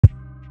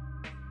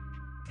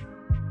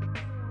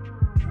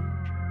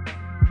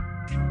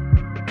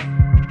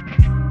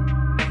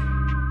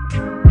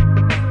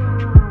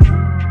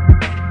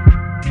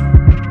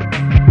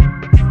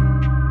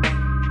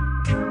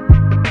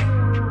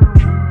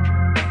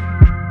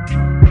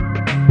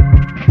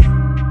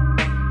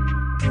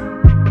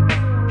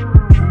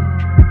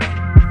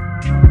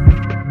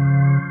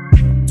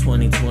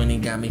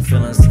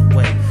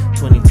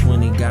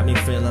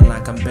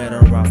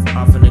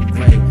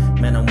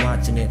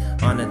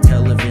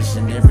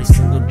television every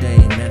single day.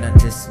 Man, I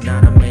just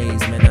not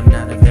amazed, man, I'm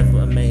not ever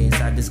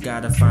amazed. I just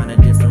gotta find a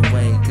different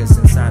way, cause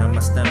inside of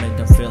my stomach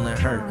I'm feeling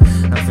hurt.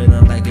 I'm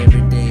feeling like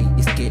every day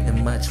it's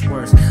getting much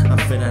worse. I'm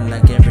feeling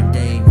like every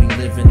day we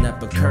living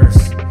up a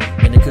curse.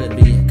 And it could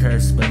be a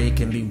curse, but it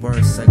can be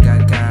worse. I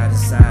got God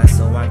inside,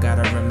 so I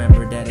gotta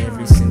remember that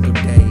every single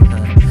day,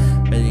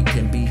 But it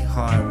can be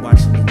hard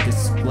watching the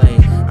display.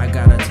 I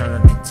gotta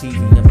turn on the TV,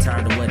 I'm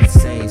tired of what it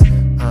says,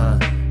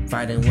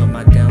 Fighting with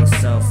my down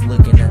self,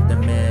 looking at the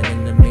man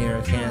in the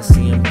mirror. Can't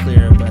see him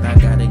clear, but I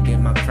gotta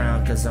get my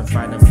crown, cause I'm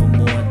fighting for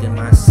more than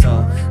my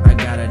soul. I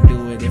gotta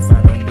do it if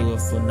I don't do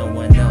it for no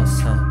one else,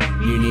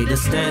 You need to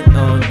stand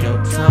on your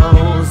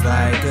toes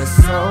like a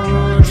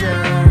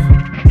soldier.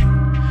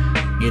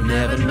 You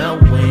never know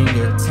when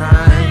your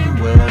time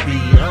will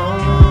be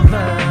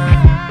over.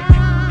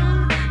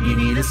 You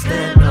need to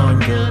stand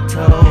on your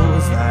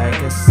toes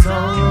like a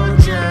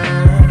soldier.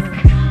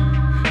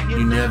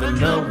 You never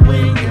know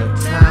when your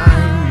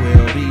time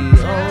will be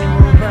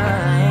over.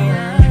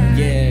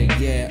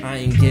 Yeah, I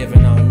ain't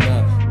giving on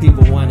up.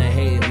 People wanna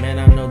hate, man,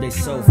 I know they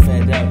so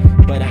fed up.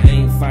 But I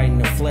ain't fighting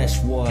the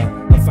flesh war,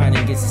 I'm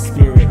fighting against the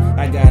spirit.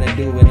 I gotta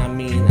do it, I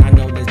mean, I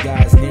know there's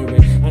God's near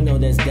it. I know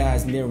there's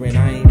God's near it.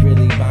 I ain't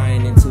really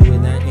buying into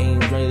it, I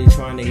ain't really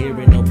trying to hear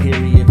it, no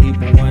period.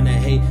 People wanna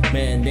hate,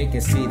 man, they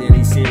can see that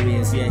he's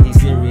serious. Yeah, he's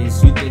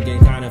serious. You think it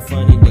kinda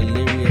funny,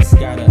 delirious.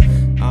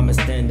 I'ma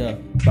stand up,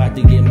 about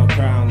to get my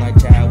crown like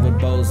Chadwick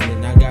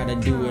Boseman. I gotta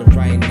do it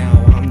right now,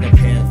 I'm the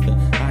Panther,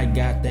 I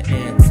got the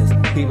answers.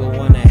 People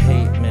wanna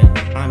hate, man,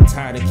 I'm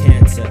tired of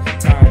cancer,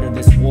 tired of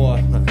this war,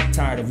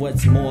 tired of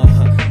what's more,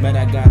 Man,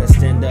 I gotta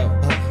stand up,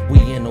 we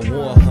in a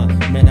war,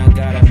 Man, I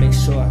gotta make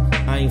sure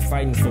I ain't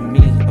fighting for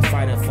me, I'm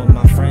fighting for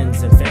my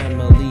friends and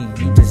family.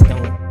 You